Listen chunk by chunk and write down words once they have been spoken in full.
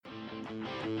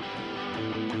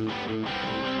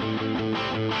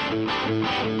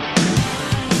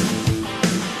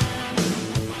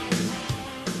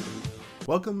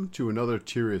Welcome to another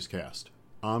Tirias Cast.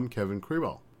 I'm Kevin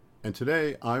Krewell, and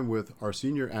today I'm with our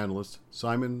senior analyst,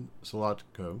 Simon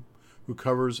Salatko, who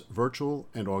covers virtual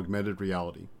and augmented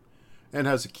reality, and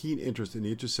has a keen interest in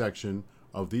the intersection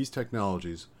of these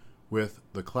technologies with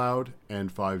the cloud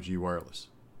and 5G wireless.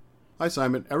 Hi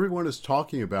Simon, everyone is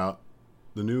talking about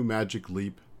the new Magic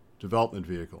Leap development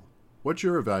vehicle. What's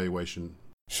your evaluation?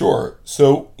 Sure.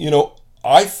 So,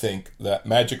 I think that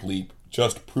Magic Leap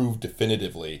just proved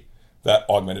definitively that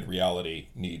augmented reality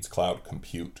needs cloud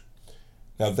compute.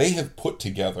 Now, they have put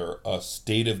together a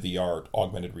state-of-the-art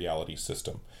augmented reality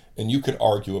system, and you can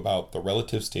argue about the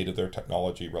relative state of their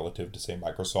technology relative to, say,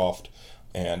 Microsoft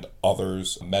and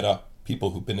others, Meta, people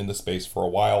who've been in the space for a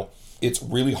while. It's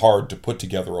really hard to put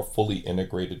together a fully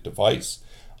integrated device.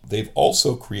 They've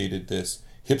also created this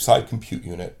hip-side compute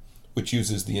unit, which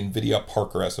uses the NVIDIA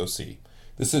Parker SoC.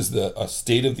 This is a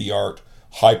state-of-the-art,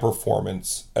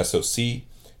 high-performance SoC.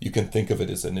 You can think of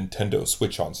it as a Nintendo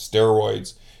Switch on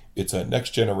steroids. It's a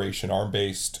next-generation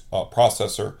ARM-based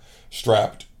processor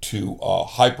strapped to a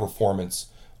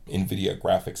high-performance NVIDIA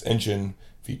graphics engine,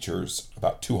 features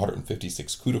about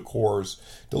 256 CUDA cores,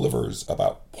 delivers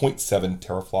about 0.7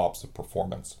 teraflops of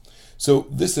performance. So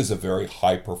this is a very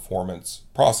high-performance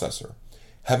processor.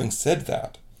 Having said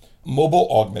that, mobile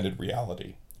augmented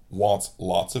reality wants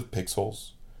lots of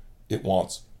pixels. It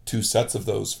wants 2 sets of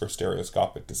those for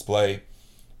stereoscopic display.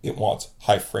 It wants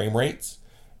high frame rates,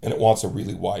 and it wants a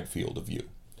really wide field of view.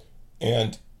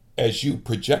 And as you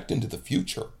project into the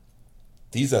future,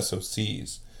 these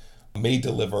SoCs may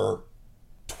deliver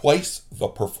twice the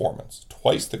performance,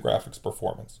 twice the graphics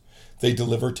performance they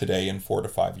deliver today in 4 to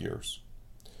 5 years.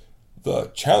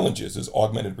 The challenge is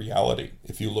augmented reality.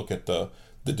 If you look at the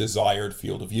desired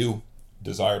field of view,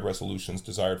 desired resolutions,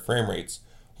 desired frame rates,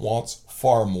 wants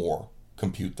far more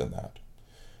compute than that.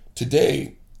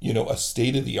 Today, a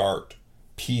state-of-the-art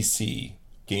PC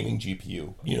gaming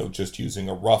GPU, just using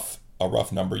a rough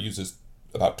number, uses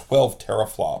about 12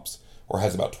 teraflops, or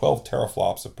has about 12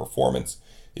 teraflops of performance.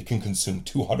 It can consume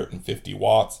 250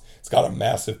 watts. It's got a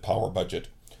massive power budget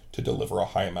to deliver a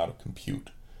high amount of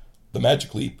compute. The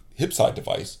Magic Leap hip-side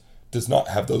device does not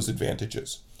have those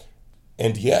advantages.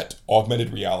 And yet,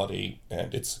 augmented reality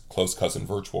and its close cousin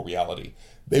virtual reality,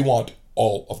 they want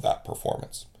all of that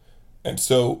performance. And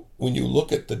so when you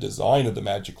look at the design of the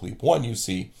Magic Leap 1, you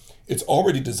see it's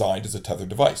already designed as a tethered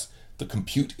device. The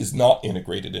compute is not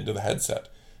integrated into the headset.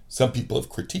 Some people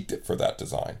have critiqued it for that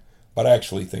design, but I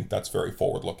actually think that's very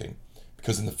forward-looking.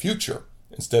 Because in the future,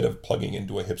 instead of plugging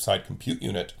into a hip-side compute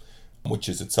unit, which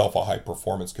is itself a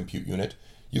high-performance compute unit,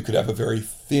 you could have a very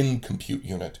thin compute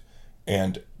unit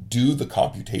and do the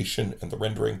computation and the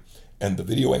rendering and the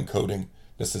video encoding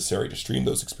necessary to stream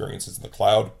those experiences in the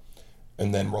cloud,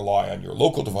 and then rely on your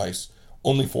local device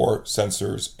only for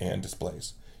sensors and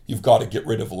displays. You've got to get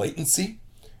rid of latency,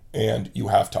 and you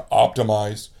have to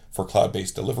optimize for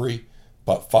cloud-based delivery,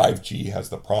 but 5G has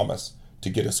the promise to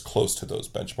get us close to those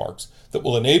benchmarks that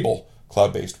will enable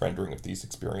cloud-based rendering of these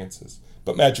experiences.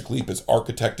 But Magic Leap is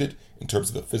architected in terms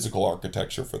of the physical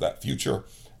architecture for that future,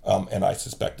 and I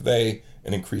suspect they,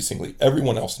 and increasingly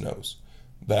everyone else, knows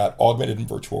that augmented and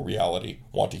virtual reality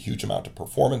want a huge amount of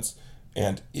performance,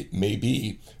 and it may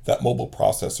be that mobile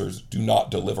processors do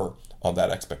not deliver on that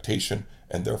expectation,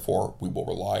 and therefore we will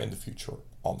rely in the future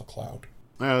on the cloud.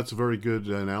 Yeah, that's a very good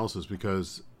analysis,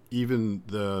 because even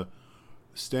the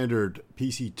standard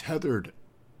PC tethered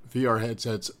VR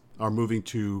headsets are moving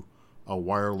to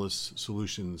wireless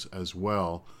solutions as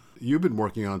well. You've been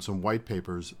working on some white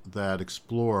papers that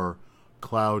explore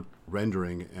cloud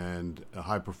rendering and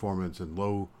high performance and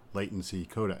low latency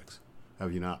codecs,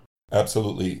 have you not?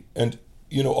 Absolutely. And,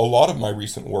 a lot of my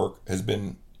recent work has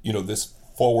been, this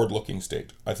forward-looking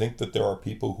state. I think that there are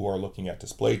people who are looking at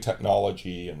display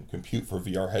technology and compute for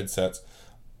VR headsets.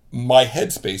 My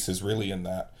headspace is really in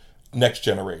that next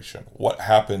generation. What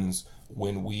happens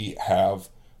when we have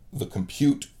the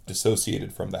compute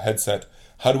dissociated from the headset?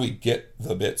 How do we get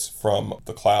the bits from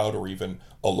the cloud or even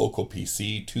a local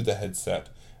PC to the headset?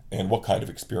 And what kind of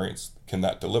experience can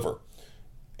that deliver?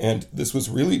 And this was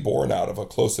really born out of a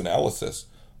close analysis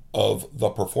of the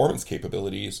performance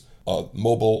capabilities of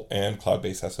mobile and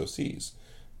cloud-based SoCs.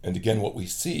 And again, what we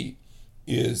see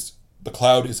is the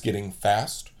cloud is getting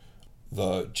fast,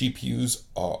 the GPUs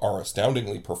are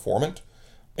astoundingly performant,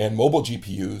 and mobile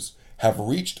GPUs have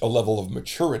reached a level of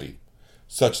maturity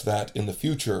such that in the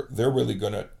future, they're really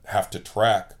going to have to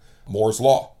track Moore's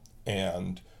Law.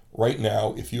 And right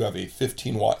now, if you have a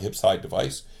 15-watt hip-side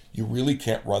device, you really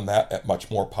can't run that at much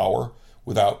more power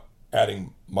without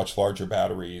adding much larger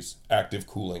batteries, active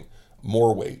cooling,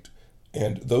 more weight.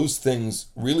 And those things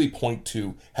really point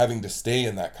to having to stay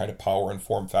in that kind of power and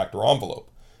form factor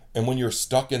envelope. And when you're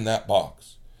stuck in that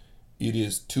box, it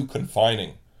is too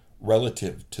confining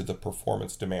relative to the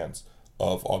performance demands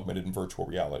of augmented and virtual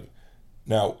reality.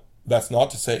 Now, that's not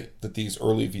to say that these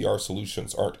early VR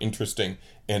solutions aren't interesting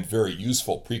and very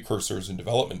useful precursors and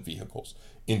development vehicles.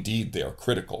 Indeed, they are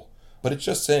critical. But it's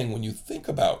just saying when you think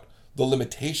about the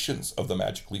limitations of the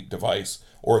Magic Leap device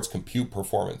or its compute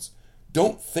performance,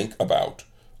 don't think about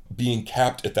being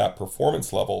capped at that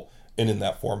performance level and in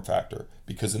that form factor,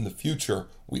 because in the future,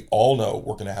 we all know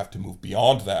we're going to have to move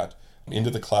beyond that into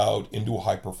the cloud, into a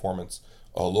high performance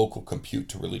local compute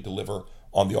to really deliver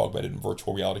on the augmented and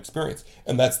virtual reality experience.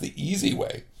 And that's the easy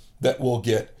way that we'll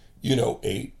get,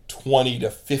 a 20 to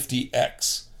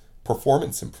 50x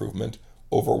performance improvement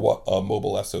over what a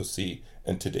mobile SoC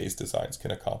and today's designs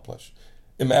can accomplish.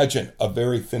 Imagine a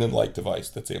very thin and light device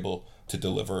that's able to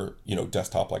deliver,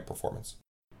 desktop-like performance.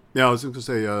 Yeah, I was going to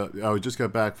say, I just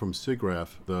got back from SIGGRAPH,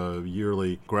 the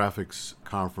yearly graphics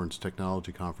conference,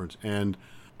 technology conference, and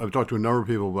I've talked to a number of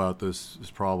people about this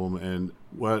problem, and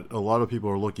what a lot of people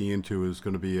are looking into is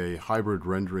going to be a hybrid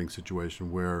rendering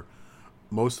situation where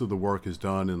most of the work is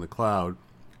done in the cloud,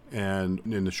 and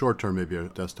in the short term, maybe a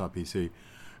desktop PC,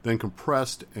 then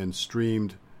compressed and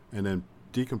streamed, and then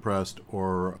decompressed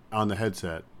or on the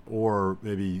headset, or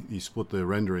maybe you split the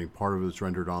rendering. Part of it is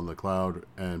rendered on the cloud,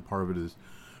 and part of it is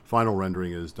final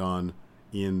rendering is done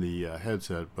in the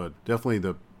headset. But definitely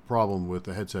the problem with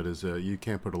the headset is you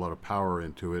can't put a lot of power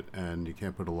into it, and you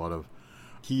can't put a lot of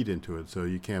heat into it. So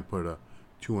you can't put a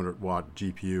 200-watt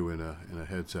GPU in a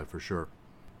headset for sure.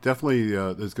 Definitely,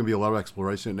 there's going to be a lot of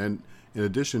exploration, and in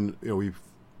addition,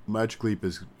 Magic Leap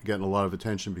is getting a lot of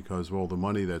attention because of all the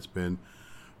money that's been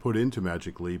put into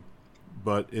Magic Leap.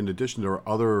 But in addition, there are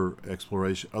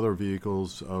other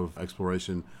vehicles of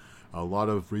exploration, a lot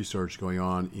of research going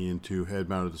on into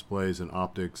head-mounted displays and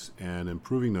optics and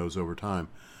improving those over time.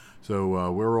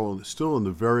 So we're still in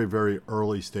the very, very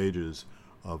early stages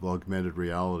of augmented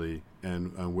reality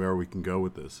and where we can go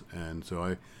with this. And so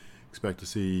I expect to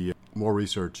see more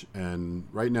research. And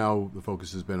right now, the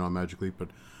focus has been on Magic Leap, but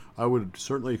I would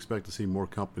certainly expect to see more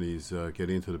companies get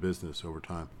into the business over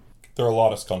time. There are a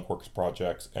lot of skunkworks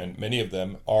projects, and many of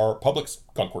them are public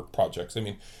skunkworks projects. I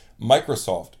mean,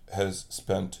 Microsoft has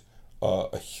spent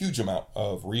a huge amount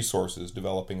of resources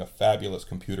developing a fabulous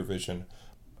computer vision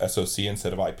SoC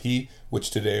instead of IP,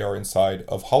 which today are inside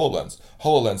of HoloLens.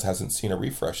 HoloLens hasn't seen a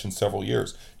refresh in several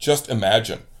years. Just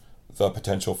imagine the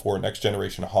potential for next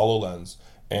generation HoloLens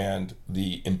and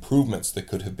the improvements that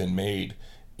could have been made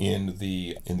in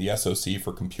the SoC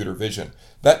for computer vision.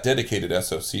 That dedicated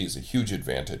SoC is a huge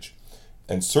advantage.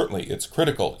 And certainly it's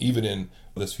critical, even in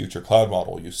this future cloud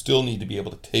model. You still need to be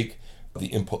able to take the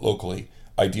input locally.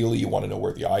 Ideally, you want to know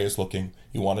where the eye is looking.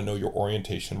 You want to know your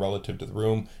orientation relative to the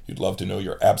room. You'd love to know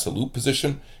your absolute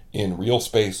position in real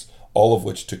space, all of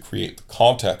which to create the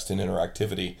context and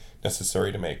interactivity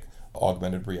necessary to make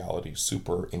augmented reality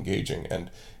super engaging.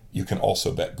 And you can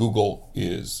also bet Google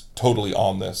is totally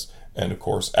on this. And of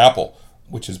course, Apple,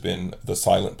 which has been the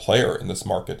silent player in this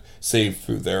market, save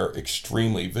through their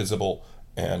extremely visible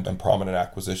and prominent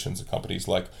acquisitions of companies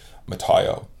like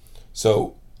Metaio.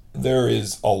 So there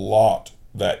is a lot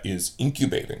that is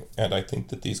incubating, and I think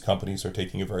that these companies are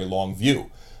taking a very long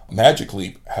view. Magic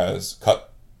Leap has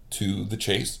cut to the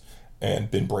chase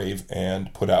and been brave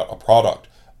and put out a product,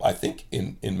 I think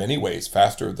in many ways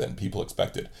faster than people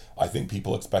expected. I think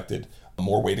people expected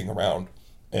more waiting around,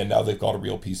 and now they've got a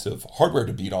real piece of hardware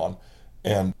to beat on.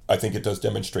 And I think it does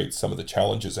demonstrate some of the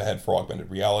challenges ahead for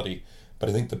augmented reality. But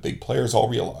I think the big players all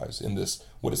realize in this,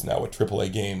 what is now a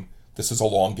AAA game, this is a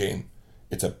long game,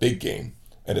 it's a big game,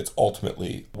 and it's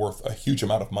ultimately worth a huge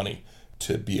amount of money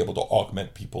to be able to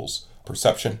augment people's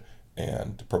perception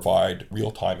and provide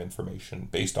real-time information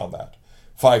based on that.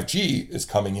 5G is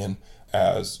coming in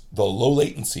as the low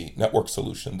latency network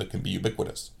solution that can be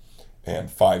ubiquitous. And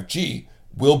 5G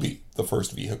will be the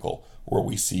first vehicle where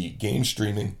we see game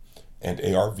streaming and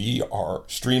AR/VR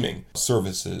streaming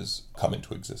services come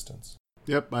into existence.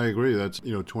 Yep, I agree. That's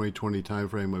 2020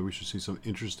 timeframe where we should see some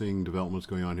interesting developments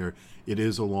going on here. It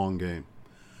is a long game.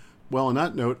 Well, on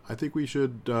that note, I think we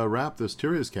should wrap this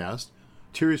Tirias cast.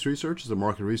 Tirias Research is a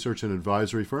market research and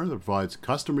advisory firm that provides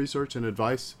custom research and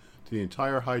advice to the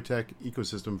entire high-tech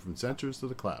ecosystem from sensors to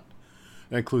the cloud.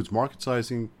 That includes market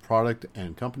sizing, product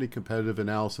and company competitive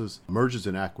analysis, mergers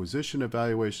and acquisition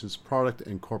evaluations, product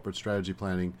and corporate strategy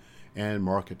planning, and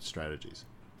market strategies.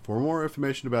 For more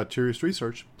information about Tirias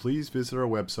Research, please visit our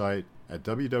website at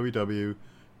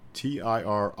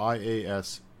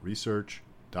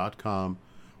www.tiriasresearch.com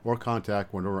or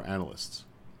contact one of our analysts.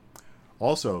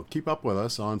 Also, keep up with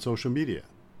us on social media,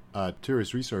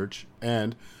 Tirias Research,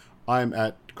 and I'm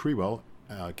at Krewell,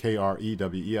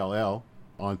 Krewell,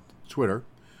 on Twitter.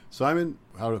 Simon,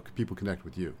 how do people connect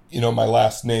with you? My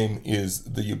last name is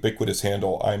the ubiquitous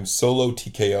handle. I'm Solo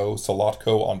TKO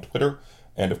Solotko on Twitter.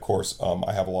 And of course,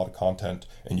 I have a lot of content,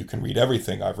 and you can read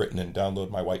everything I've written and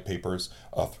download my white papers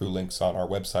through links on our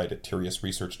website at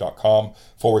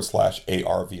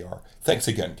tiriasresearch.com/ARVR. Thanks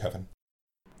again, Kevin.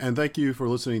 And thank you for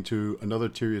listening to another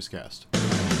Tirias Cast.